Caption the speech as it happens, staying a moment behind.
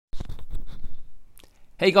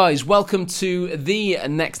Hey guys, welcome to the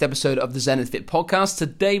next episode of the Zenith Fit podcast.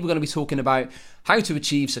 Today we're going to be talking about how to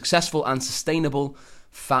achieve successful and sustainable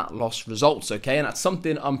fat loss results, okay? And that's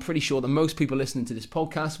something I'm pretty sure that most people listening to this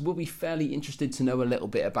podcast will be fairly interested to know a little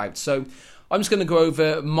bit about. So I'm just going to go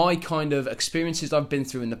over my kind of experiences I've been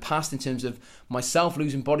through in the past in terms of myself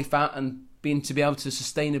losing body fat and being to be able to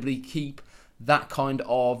sustainably keep that kind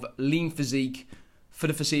of lean physique for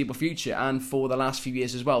the foreseeable future and for the last few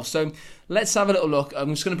years as well. So let's have a little look. I'm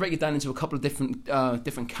just going to break it down into a couple of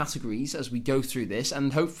different categories as we go through this,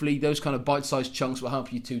 and hopefully those kind of bite-sized chunks will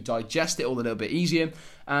help you to digest it all a little bit easier,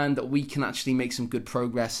 and we can actually make some good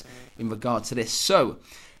progress in regard to this. So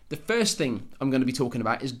the first thing I'm going to be talking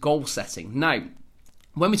about is goal setting. Now,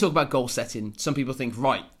 when we talk about goal setting, some people think,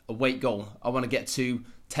 right, a weight goal. I want to get to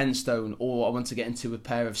 10 stone, or I want to get into a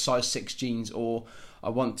pair of size 6 jeans, or I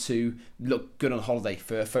want to look good on holiday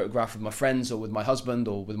for a photograph with my friends or with my husband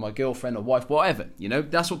or with my girlfriend or wife, whatever. You know,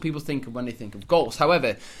 that's what people think of when they think of goals.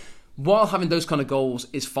 However, while having those kind of goals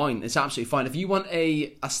is fine, it's absolutely fine. If you want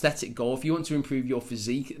a aesthetic goal, if you want to improve your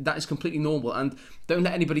physique, that is completely normal. And don't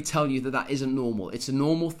let anybody tell you that that isn't normal. It's a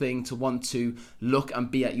normal thing to want to look and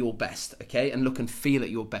be at your best, okay? And look and feel at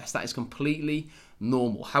your best. That is completely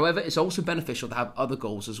normal. However, it's also beneficial to have other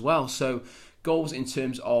goals as well. So goals in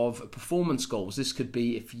terms of performance goals. This could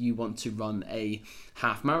be if you want to run a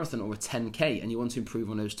half marathon or a 10K and you want to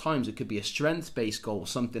improve on those times. It could be a strength-based goal,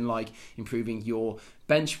 something like improving your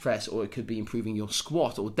bench press, or it could be improving your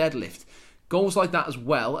squat or deadlift. Goals like that, as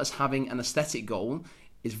well as having an aesthetic goal,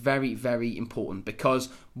 is very, very important, because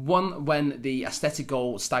one, when the aesthetic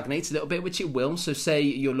goal stagnates a little bit, which it will, so say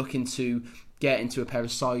you're looking to get into a pair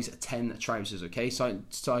of size 10 trousers, okay,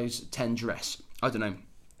 size 10 dress, I don't know,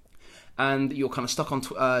 and you're kind of stuck on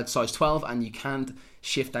size 12 and you can't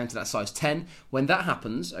shift down to that size 10. When that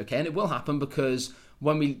happens, okay, and it will happen, because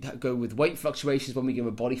when we go with weight fluctuations, when we go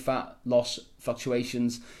with body fat loss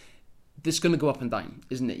fluctuations, this is going to go up and down,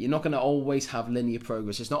 isn't it? You're not going to always have linear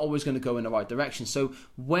progress. It's not always going to go in the right direction. So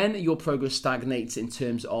when your progress stagnates in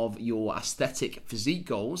terms of your aesthetic physique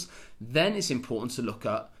goals, then it's important to look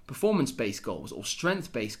at performance-based goals or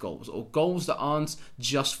strength-based goals, or goals that aren't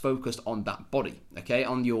just focused on that body, okay,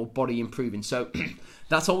 on your body improving. So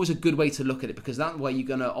that's always a good way to look at it, because that way you're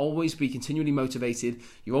going to always be continually motivated,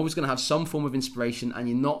 you're always going to have some form of inspiration, and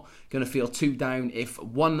you're not going to feel too down if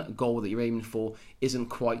one goal that you're aiming for isn't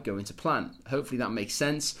quite going to plan. Hopefully that makes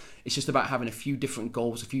sense. It's just about having a few different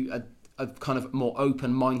goals, a kind of more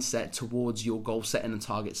open mindset towards your goal setting and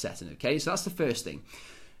target setting, okay? So that's the first thing.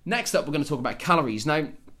 Next up, we're going to talk about calories. Now,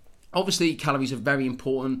 obviously, calories are very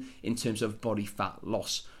important in terms of body fat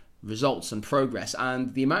loss results and progress,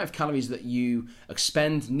 and the amount of calories that you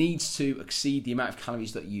expend needs to exceed the amount of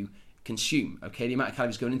calories that you consume, okay? The amount of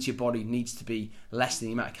calories going into your body needs to be less than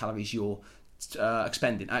the amount of calories you're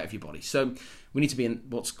expending out of your body. So we need to be in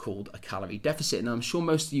what's called a calorie deficit. And I'm sure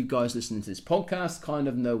most of you guys listening to this podcast kind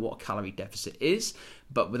of know what a calorie deficit is,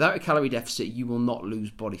 but without a calorie deficit, you will not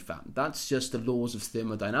lose body fat. That's just the laws of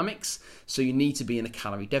thermodynamics. So you need to be in a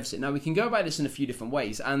calorie deficit. Now, we can go about this in a few different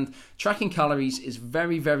ways, and tracking calories is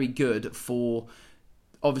very, very good for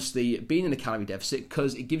obviously being in a calorie deficit,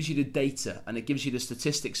 because it gives you the data and it gives you the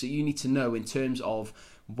statistics that you need to know in terms of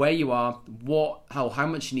where you are, how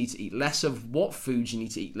much you need to eat less of, what foods you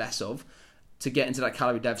need to eat less of to get into that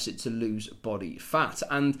calorie deficit to lose body fat.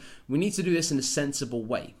 And we need to do this in a sensible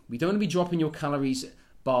way. We don't want to be dropping your calories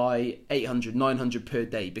by 800, 900 per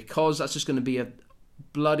day, because that's just going to be a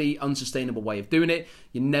bloody unsustainable way of doing it.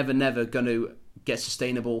 You're never going to get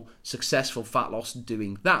sustainable, successful fat loss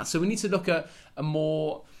doing that. So we need to look at a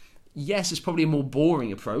more, yes, it's probably a more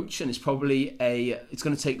boring approach, and it's probably it's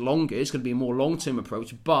going to take longer, it's going to be a more long-term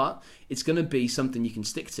approach, but it's going to be something you can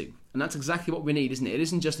stick to. And that's exactly what we need, isn't it? It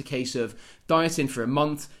isn't just a case of dieting for a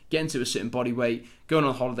month, getting to a certain body weight, going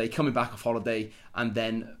on holiday, coming back off holiday, and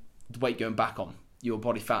then the weight going back on, your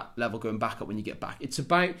body fat level going back up when you get back. It's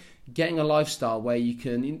about getting a lifestyle where you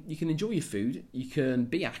can enjoy your food, you can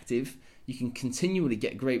be active, you can continually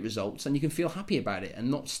get great results, and you can feel happy about it and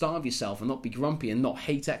not starve yourself and not be grumpy and not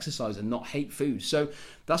hate exercise and not hate food. So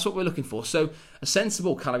that's what we're looking for. So a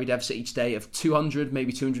sensible calorie deficit each day of 200,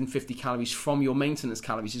 maybe 250 calories from your maintenance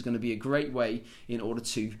calories is going to be a great way in order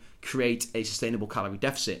to create a sustainable calorie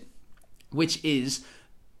deficit, which is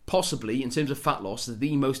possibly, in terms of fat loss,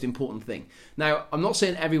 the most important thing. Now, I'm not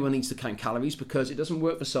saying everyone needs to count calories, because it doesn't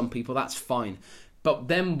work for some people. That's fine. But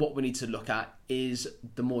then what we need to look at is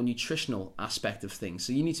the more nutritional aspect of things.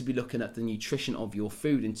 So you need to be looking at the nutrition of your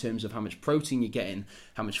food in terms of how much protein you're getting,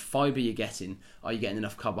 how much fiber you're getting. Are you getting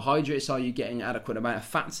enough carbohydrates? Are you getting adequate amount of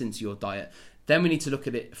fats into your diet? then we need to look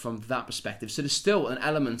at it from that perspective. So there's still an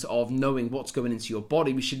element of knowing what's going into your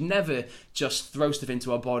body. We should never just throw stuff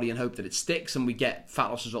into our body and hope that it sticks and we get fat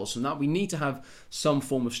loss results from that. We need to have some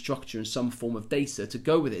form of structure and some form of data to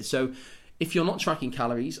go with it. So if you're not tracking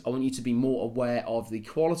calories, I want you to be more aware of the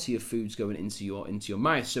quality of foods going into your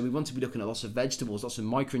mouth. So we want to be looking at lots of vegetables, lots of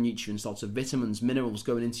micronutrients, lots of vitamins, minerals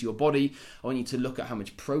going into your body. I want you to look at how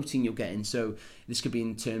much protein you're getting. So this could be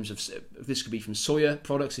in terms of, this could be from soya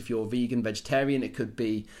products if you're vegan, vegetarian. It could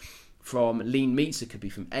be from lean meats. It could be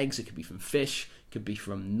from eggs. It could be from fish. It could be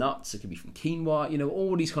from nuts. It could be from quinoa.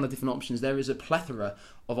 All these kind of different options. There is a plethora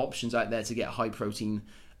of options out there to get high protein,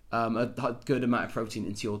 a good amount of protein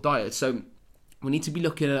into your diet. So we need to be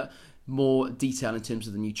looking at more detail in terms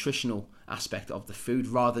of the nutritional aspect of the food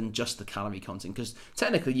rather than just the calorie content, because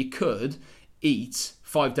technically you could eat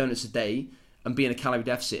 5 donuts a day and be in a calorie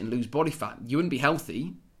deficit and lose body fat. You wouldn't be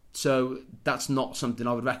healthy, so that's not something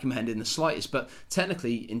I would recommend in the slightest, but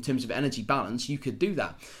technically in terms of energy balance you could do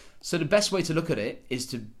that. So the best way to look at it is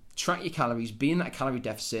to track your calories, be in that calorie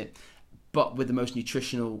deficit, but with the most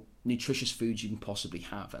nutritious foods you can possibly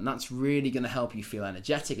have. And that's really going to help you feel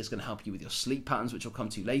energetic. It's going to help you with your sleep patterns, which I'll come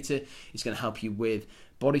to later. It's going to help you with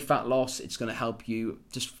body fat loss. It's going to help you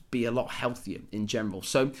just be a lot healthier in general.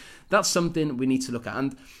 So that's something we need to look at.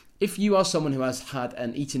 And if you are someone who has had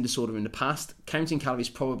an eating disorder in the past, counting calories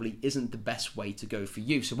probably isn't the best way to go for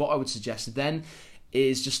you. So what I would suggest then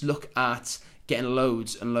is just look at getting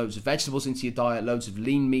loads and loads of vegetables into your diet, loads of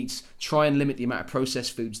lean meats. Try and limit the amount of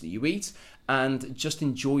processed foods that you eat, and just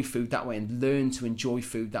enjoy food that way and learn to enjoy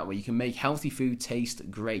food that way. You can make healthy food taste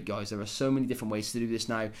great, guys. There are so many different ways to do this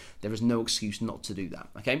now. There is no excuse not to do that,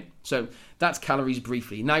 okay? So that's calories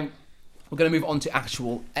briefly. Now, we're going to move on to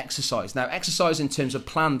actual exercise. Now, exercise in terms of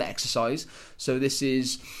planned exercise. So this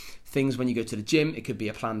is things when you go to the gym. It could be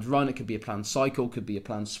a planned run. It could be a planned cycle. It could be a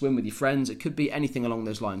planned swim with your friends. It could be anything along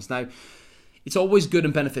those lines. Now, it's always good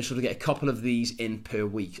and beneficial to get a couple of these in per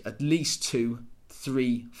week. At least 2,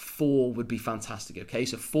 3, 4 would be fantastic, okay?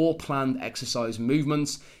 So 4 planned exercise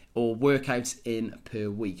movements or workouts in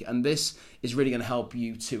per week. And this is really going to help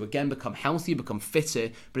you to, again, become healthier, become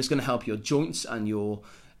fitter, but it's going to help your joints and your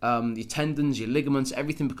tendons, your ligaments,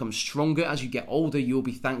 everything becomes stronger. As you get older, you'll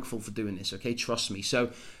be thankful for doing this, okay? Trust me.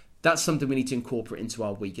 So that's something we need to incorporate into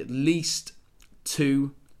our week. At least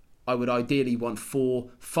 2. I would ideally want 4,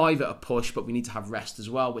 5 at a push, but we need to have rest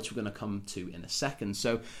as well, which we're going to come to in a second.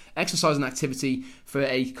 So exercise and activity for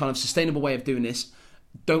a kind of sustainable way of doing this.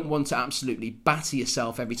 Don't want to absolutely batter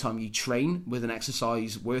yourself every time you train with an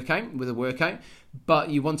exercise workout, but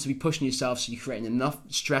you want to be pushing yourself so you're creating enough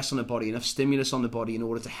stress on the body, enough stimulus on the body in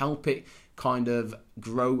order to help it kind of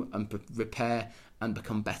grow and repair and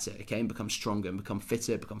become better, okay, and become stronger and become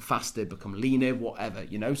fitter, become faster, become leaner, whatever,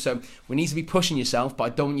 So we need to be pushing yourself, but I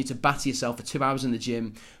don't want you to batter yourself for 2 hours in the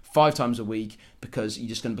gym 5 times a week, because you're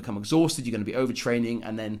just going to become exhausted, you're going to be overtraining,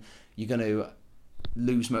 and then you're going to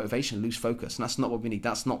lose motivation, lose focus, and that's not what we need.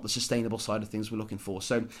 That's not the sustainable side of things we're looking for.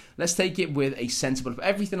 So let's take it with a sensible.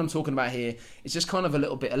 Everything I'm talking about here is just kind of a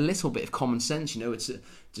little bit of common sense. It's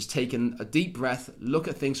just taking a deep breath, look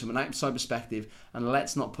at things from an outside perspective, and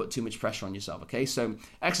let's not put too much pressure on yourself. Okay, so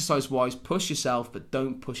exercise wise, push yourself, but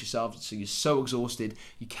don't push yourself so you're so exhausted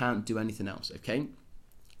you can't do anything else. Okay.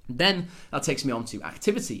 Then that takes me on to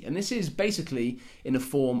activity, and this is basically in the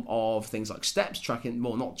form of things like steps,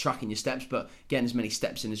 not tracking your steps, but getting as many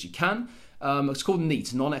steps in as you can. It's called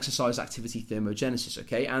NEAT, non-exercise activity thermogenesis,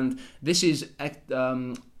 okay? And this is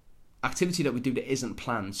activity that we do that isn't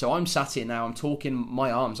planned. So I'm sat here now, I'm talking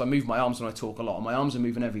my arms, I move my arms when I talk a lot, and my arms are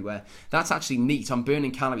moving everywhere. That's actually NEAT. I'm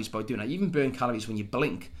burning calories by doing that. You even burn calories when you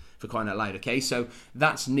blink, for crying out loud, okay? So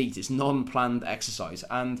that's NEAT. It's non-planned exercise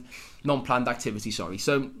and non-planned activity, sorry.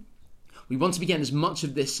 So we want to be getting as much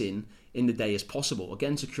of this in the day as possible,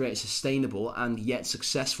 again, to create a sustainable and yet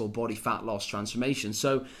successful body fat loss transformation.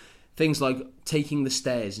 So things like taking the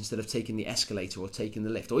stairs instead of taking the escalator or taking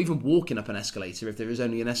the lift, or even walking up an escalator if there is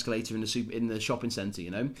only an escalator in the shopping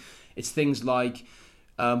centre, It's things like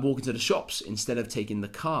walking to the shops instead of taking the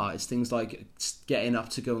car. It's things like getting up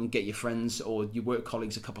to go and get your friends or your work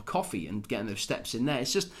colleagues a cup of coffee and getting those steps in there.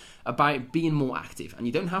 It's just about being more active, and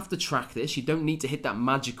you don't have to track this. You don't need to hit that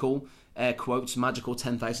magical, air quotes, magical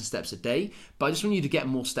 10,000 steps a day, but I just want you to get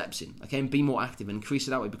more steps in, okay, and be more active and increase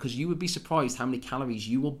it that way, because you would be surprised how many calories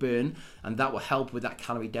you will burn, and that will help with that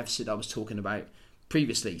calorie deficit I was talking about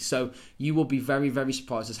previously. So you will be very, very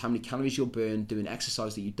surprised as how many calories you'll burn doing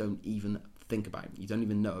exercise that you don't even think about, you don't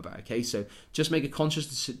even know about, okay? So just make a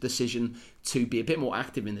conscious decision to be a bit more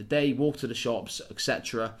active in the day, walk to the shops,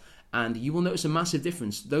 etc., and you will notice a massive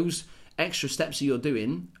difference. Those extra steps that you're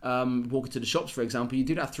doing, walking to the shops, for example, you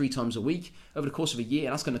do that 3 times a week over the course of a year,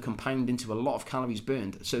 and that's going to compound into a lot of calories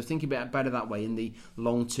burned. So think about it that way in the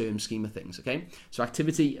long-term scheme of things, okay? So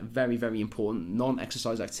activity, very, very important.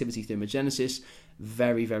 Non-exercise activity thermogenesis,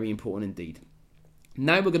 very, very important indeed.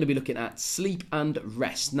 Now we're going to be looking at sleep and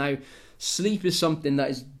rest. Now, sleep is something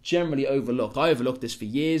that is generally overlooked. I overlooked this for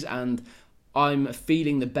years, and I'm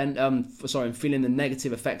feeling the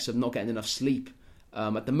negative effects of not getting enough sleep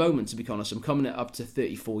at the moment, to be honest. I'm coming up to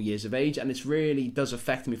 34 years of age, and it really does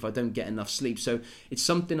affect me if I don't get enough sleep. So it's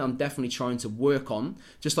something I'm definitely trying to work on.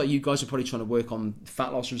 Just like you guys are probably trying to work on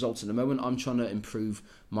fat loss results at the moment, I'm trying to improve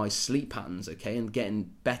my sleep patterns, okay, and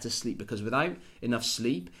getting better sleep, because without enough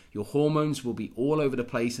sleep, your hormones will be all over the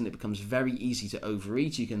place, and it becomes very easy to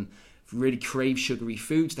overeat. You can really crave sugary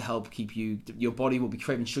foods to help keep your body will be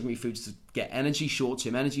craving sugary foods to get energy,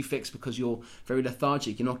 short-term energy fix, because you're very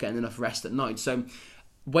lethargic, you're not getting enough rest at night. So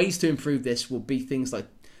ways to improve this will be things like,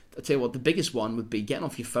 I'll tell you what, the biggest one would be getting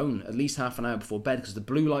off your phone at least half an hour before bed, because the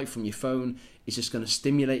blue light from your phone is just going to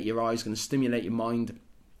stimulate your eyes, going to stimulate your mind,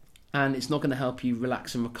 and it's not going to help you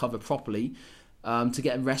relax and recover properly to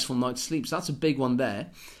get a restful night's sleep. So that's a big one there.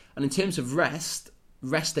 And in terms of rest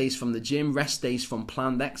days from the gym, rest days from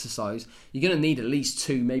planned exercise, you're going to need at least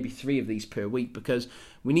 2, maybe 3 of these per week, because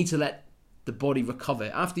we need to let the body recover.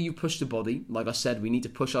 After you push the body, like I said, we need to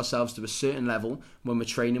push ourselves to a certain level when we're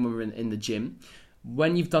training, when we're in the gym.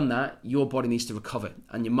 When you've done that, your body needs to recover,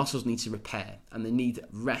 and your muscles need to repair, and they need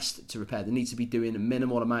rest to repair. They need to be doing a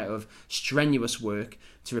minimal amount of strenuous work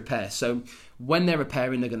to repair. So when they're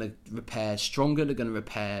repairing, they're going to repair stronger, they're going to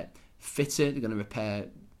repair fitter, they're going to repair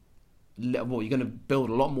you're going to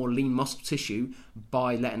build a lot more lean muscle tissue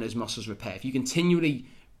by letting those muscles repair. If you continually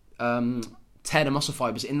tear the muscle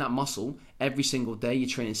fibers in that muscle every single day, you're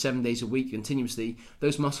training 7 days a week continuously,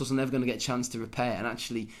 those muscles are never going to get a chance to repair and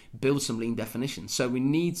actually build some lean definition. So we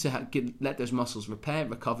need to let those muscles repair,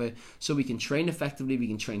 recover, so we can train effectively, we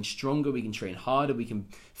can train stronger, we can train harder, we can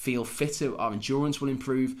feel fitter, our endurance will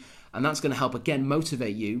improve. And that's going to help, again,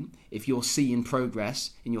 motivate you if you're seeing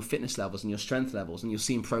progress in your fitness levels and your strength levels, and you're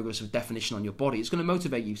seeing progress of definition on your body. It's going to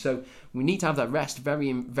motivate you. So we need to have that rest, very,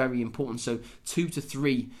 very important. So 2 to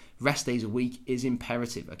 3 rest days a week is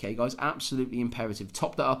imperative, okay, guys? Absolutely imperative.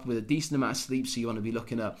 Top that up with a decent amount of sleep, so you want to be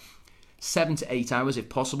looking at 7 to 8 hours if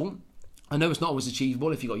possible. I know it's not always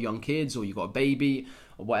achievable if you've got young kids or you've got a baby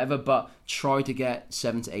or whatever, but try to get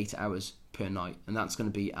 7 to 8 hours per night, and that's going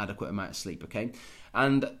to be adequate amount of sleep, okay?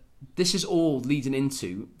 And this is all leading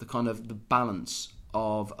into the kind of the balance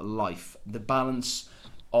of life, the balance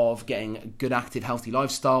of getting a good, active, healthy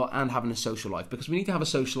lifestyle and having a social life, because we need to have a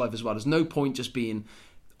social life as well. There's no point just being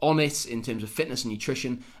on it in terms of fitness and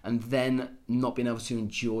nutrition and then not being able to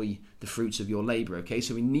enjoy the fruits of your labour, okay?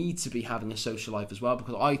 So we need to be having a social life as well,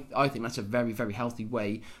 because I think that's a very, very healthy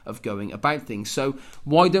way of going about things. So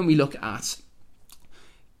why don't we look at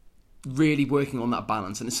really working on that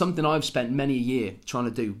balance? And it's something I've spent many a year trying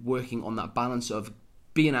to do, working on that balance of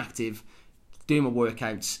being active, doing my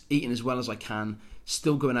workouts, eating as well as I can,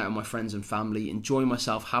 still going out with my friends and family, enjoying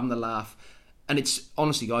myself, having a laugh. And it's,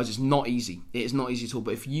 honestly guys, it's not easy. It is not easy at all,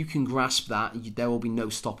 but if you can grasp that, there will be no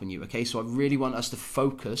stopping you, okay? So I really want us to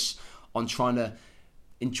focus on trying to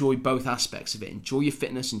enjoy both aspects of it. Enjoy your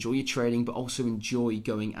fitness, enjoy your training, but also enjoy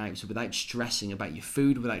going out. So without stressing about your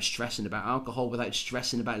food, without stressing about alcohol, without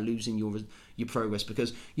stressing about losing your progress,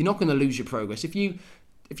 because you're not going to lose your progress. If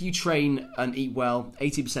you train and eat well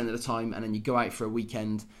 80% of the time, and then you go out for a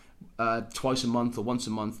weekend twice a month or once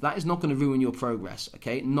a month, that is not going to ruin your progress,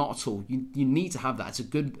 okay? Not at all. You need to have that. It's a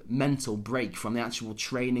good mental break from the actual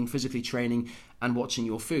training, physically training and watching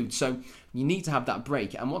your food. So you need to have that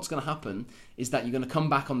break. And what's going to happen is that you're going to come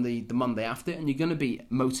back on the Monday after and you're going to be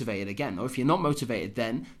motivated again. Or if you're not motivated,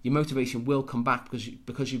 then your motivation will come back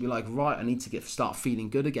because you'll be like, right, I need to start feeling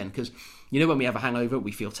good again. Because you know when we have a hangover,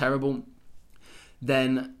 we feel terrible.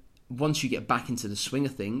 Then once you get back into the swing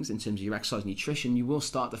of things in terms of your exercise and nutrition, you will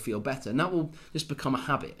start to feel better. And that will just become a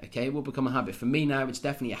habit, okay? It will become a habit. For me now, it's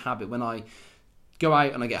definitely a habit. When I go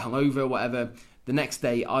out and I get hungover or whatever, the next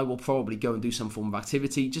day I will probably go and do some form of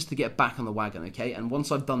activity just to get back on the wagon, okay? And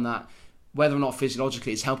once I've done that, whether or not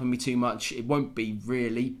physiologically it's helping me too much, it won't be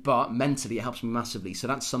really, but mentally it helps me massively. So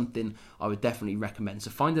that's something I would definitely recommend. So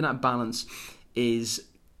finding that balance is,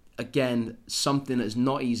 again, something that's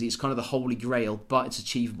not easy. It's kind of the holy grail, but it's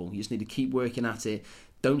achievable. You just need to keep working at it.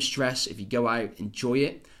 Don't stress if you go out, enjoy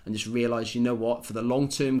it, and just realize, you know what, for the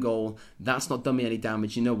long-term goal, that's not done me any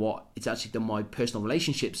damage. You know what, it's actually done my personal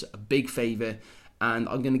relationships a big favor, and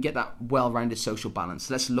I'm going to get that well-rounded social balance.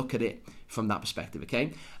 So let's look at it from that perspective,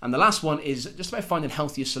 okay? And the last one is just about finding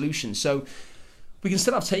healthier solutions. So We can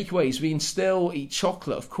still have takeaways. We can still eat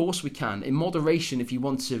chocolate. Of course we can. In moderation, if you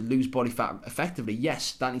want to lose body fat effectively,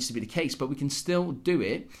 yes, that needs to be the case. But we can still do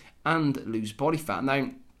it and lose body fat.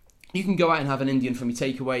 Now, you can go out and have an Indian from your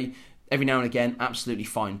takeaway every now and again, absolutely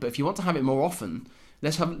fine. But if you want to have it more often,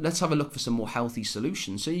 let's have a look for some more healthy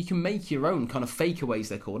solutions. So you can make your own kind of fakeaways,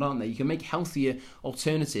 they're called, aren't they? You can make healthier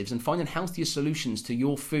alternatives, and finding healthier solutions to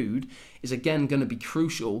your food is again going to be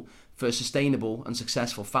crucial for sustainable and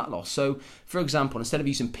successful fat loss. So, for example, instead of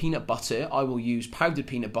using peanut butter, I will use powdered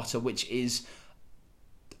peanut butter, which is,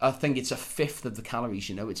 I think it's a fifth of the calories,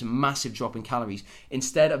 it's a massive drop in calories.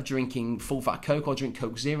 Instead of drinking full fat Coke, I'll drink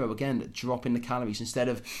Coke Zero, again, drop in the calories. Instead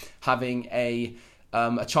of having a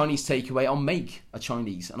Chinese takeaway, I'll make a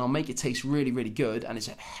Chinese, and I'll make it taste really, really good, and it's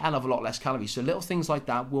a hell of a lot less calories. So little things like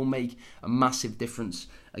that will make a massive difference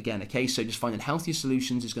again, okay? So just finding healthier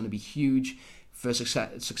solutions is going to be huge for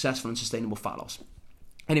successful and sustainable fat loss.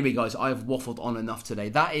 Anyway, guys, I have waffled on enough today.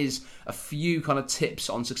 That is a few kind of tips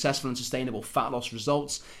on successful and sustainable fat loss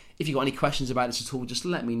results. If you've got any questions about this at all, just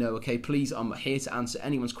let me know, okay? Please, I'm here to answer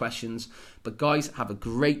anyone's questions. But guys, have a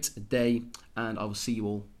great day, and I will see you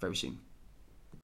all very soon.